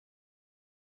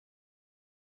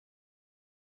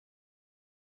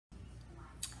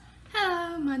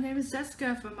my name is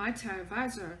Jessica from My Tarot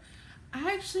Advisor.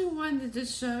 I actually wanted to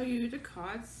show you the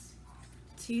cards,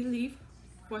 tea leaf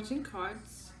fortune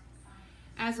cards,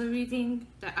 as a reading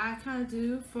that I kind of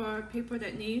do for people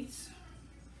that needs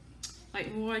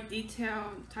like more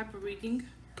detailed type of reading.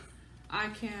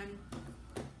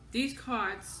 These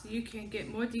cards, you can get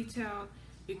more detailed.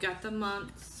 You got the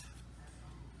months,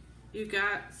 you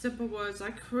got simple words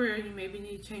like career, you maybe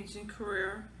need change in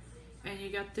career, and you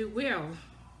got the wheel.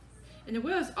 And the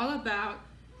wheel is all about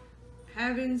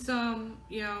having some,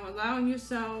 allowing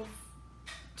yourself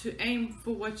to aim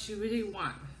for what you really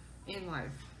want in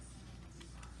life.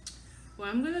 What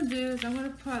I'm going to do is I'm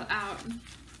going to pull out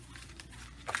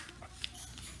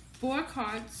 4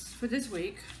 cards for this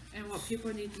week and what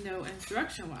people need to know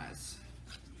instruction-wise.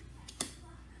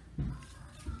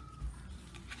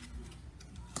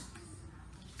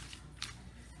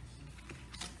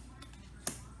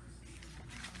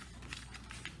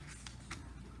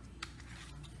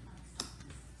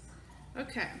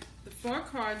 Okay, the 4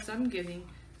 cards I'm getting,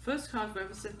 first card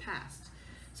represents past.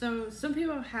 So some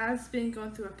people has been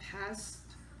going through a past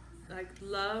like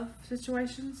love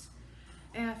situations,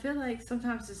 and I feel like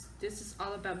sometimes this is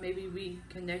all about maybe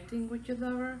reconnecting with your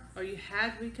lover, or you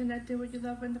had reconnected with your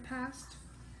lover in the past.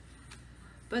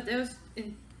 But there's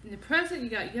in the present, you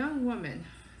got young woman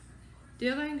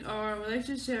dealing or a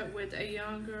relationship with a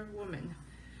younger woman.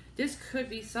 This could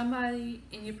be somebody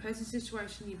in your present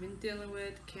situation you've been dealing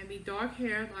with, can be dark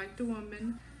hair like the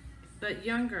woman, but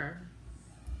younger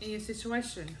in your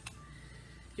situation.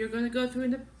 You're going to go through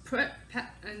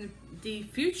in the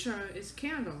future is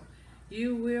candle.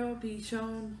 You will be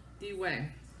shown the way.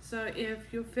 So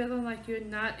if you're feeling like you're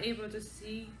not able to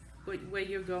see where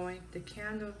you're going, the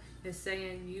candle is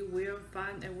saying you will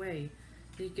find a way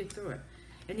to get through it.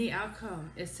 And the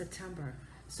outcome is September.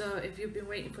 So if you've been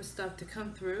waiting for stuff to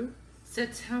come through,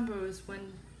 September is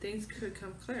when things could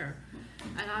come clear.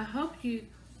 And I hope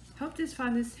this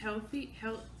find this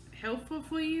helpful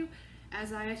for you,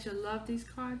 as I actually love these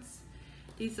cards.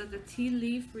 These are the tea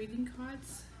leaf reading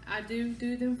cards. I do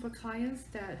them for clients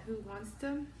who wants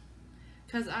them,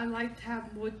 because I like to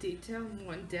have more detail,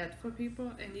 more in depth for people,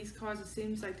 and these cards, it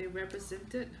seems like they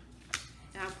represent it.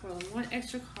 And I'll pull one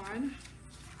extra card.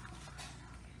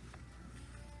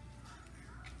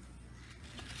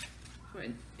 For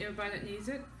everybody that needs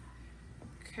it.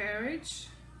 Courage.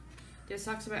 This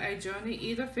talks about a journey,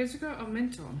 either physical or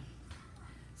mental.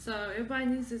 So everybody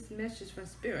needs this message from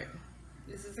spirit.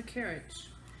 This is a courage.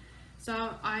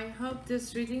 So I hope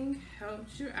this reading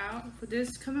helps you out for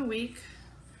this coming week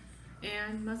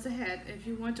and months ahead. If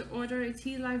you want to order a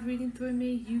tea live reading through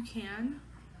me, you can.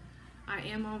 I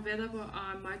am available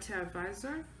on My Tarot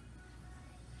Advisor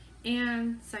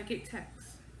and Psychictxt.